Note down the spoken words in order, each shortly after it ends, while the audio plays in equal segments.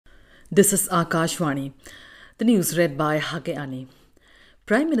This is Akashvani. The news read by Hageani.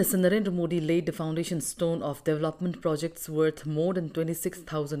 Prime Minister Narendra Modi laid the foundation stone of development projects worth more than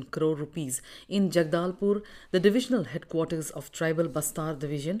 26,000 crore rupees in Jagdalpur, the divisional headquarters of Tribal Bastar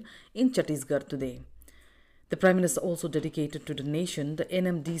Division in Chhattisgarh today. The Prime Minister also dedicated to the nation the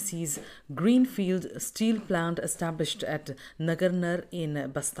NMDC's greenfield steel plant established at Nagarnar in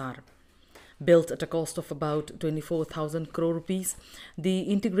Bastar. Built at a cost of about 24,000 crore rupees, the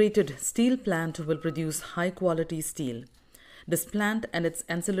integrated steel plant will produce high-quality steel. This plant and its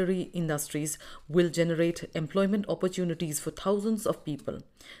ancillary industries will generate employment opportunities for thousands of people.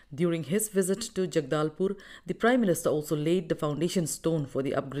 During his visit to Jagdalpur, the Prime Minister also laid the foundation stone for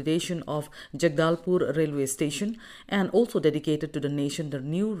the upgradation of Jagdalpur railway station and also dedicated to the nation the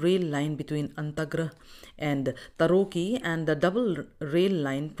new rail line between Antagrah and Taroki and the double rail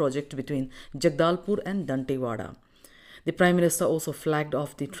line project between Jagdalpur and Dantewada. The Prime Minister also flagged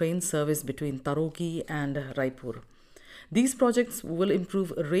off the train service between Taroki and Raipur. These projects will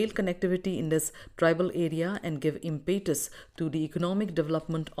improve rail connectivity in this tribal area and give impetus to the economic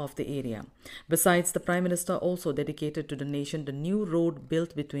development of the area. Besides, the Prime Minister also dedicated to the nation the new road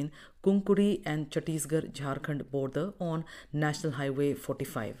built between Kunkuri and Chhattisgarh-Jharkhand border on National Highway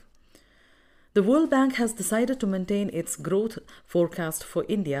 45. The World Bank has decided to maintain its growth forecast for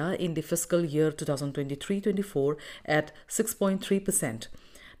India in the fiscal year 2023-24 at 6.3%.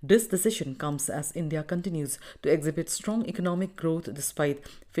 This decision comes as India continues to exhibit strong economic growth despite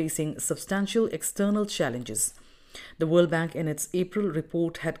facing substantial external challenges. The World Bank in its April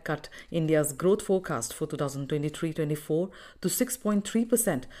report had cut India's growth forecast for 2023-24 to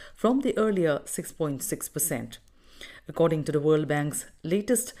 6.3% from the earlier 6.6%. According to the World Bank's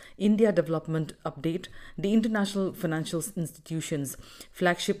latest India Development Update, the International Financial Institution's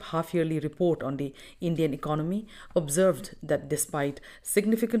flagship half-yearly report on the Indian economy observed that despite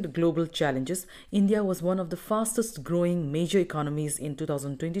significant global challenges, India was one of the fastest growing major economies in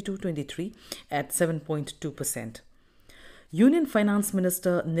 2022-23 at 7.2%. Union Finance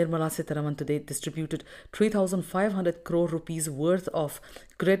Minister Nirmala Sitharaman today distributed 3,500 crore rupees worth of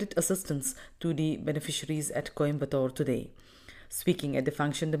credit assistance to the beneficiaries at Coimbatore today. Speaking at the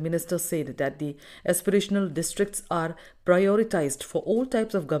function, the minister said that the aspirational districts are prioritized for all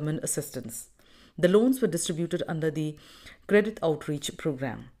types of government assistance. The loans were distributed under the Credit Outreach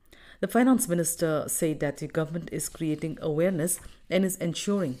Program. The finance minister said that the government is creating awareness and is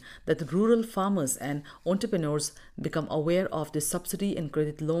ensuring that rural farmers and entrepreneurs become aware of the subsidy and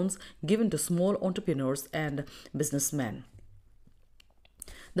credit loans given to small entrepreneurs and businessmen.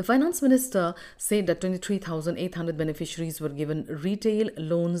 The finance minister said that 23,800 beneficiaries were given retail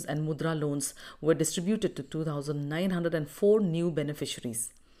loans and mudra loans were distributed to 2,904 new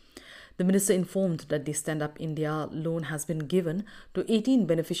beneficiaries. The minister informed that the Stand Up India loan has been given to 18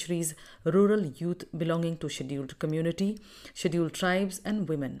 beneficiaries, rural youth belonging to scheduled community, scheduled tribes and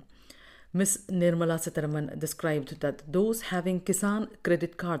women. Ms. Nirmala Sitharaman described that those having Kisan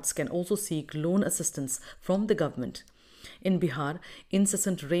credit cards can also seek loan assistance from the government. In Bihar,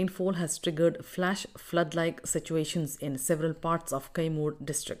 incessant rainfall has triggered flash flood-like situations in several parts of Kaimur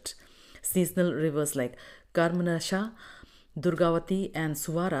district. Seasonal rivers like Karmanasha, Durgavati and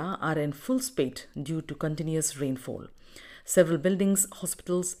Suwara are in full spate due to continuous rainfall. Several buildings,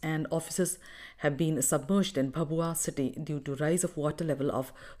 hospitals and offices have been submerged in Bhabua city due to rise of water level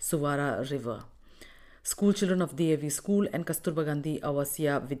of Suwara river. School children of DAV School and Kasturba Gandhi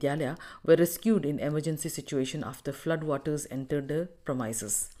Awasya Vidyalaya were rescued in emergency situation after floodwaters entered the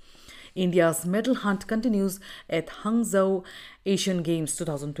premises. India's medal hunt continues at Hangzhou Asian Games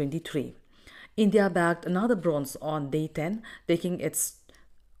 2023. India bagged another bronze on day 10, taking its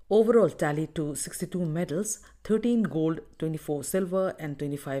overall tally to 62 medals, 13 gold, 24 silver and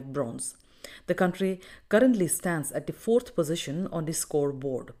 25 bronze. The country currently stands at the 4th position on the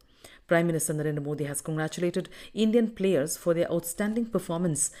scoreboard. Prime Minister Narendra Modi has congratulated Indian players for their outstanding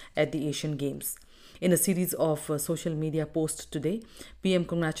performance at the Asian Games. In a series of social media posts today, PM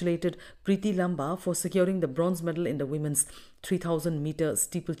congratulated Preeti Lamba for securing the bronze medal in the women's 3,000-meter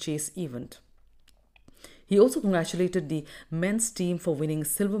steeplechase event. He also congratulated the men's team for winning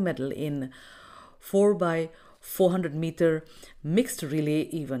silver medal in 4x400-meter mixed relay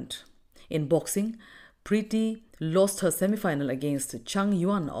event. In boxing, Preeti lost her semi-final against Chang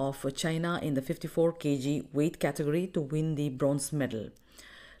Yuan of China in the 54 kg weight category to win the bronze medal.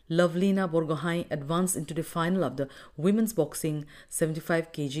 Lovelina Borgohain advanced into the final of the women's boxing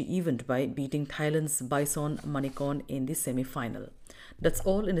 75 kg event by beating Thailand's Bison Manikon in the semi-final. That's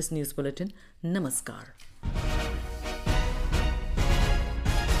all in this news bulletin. Namaskar.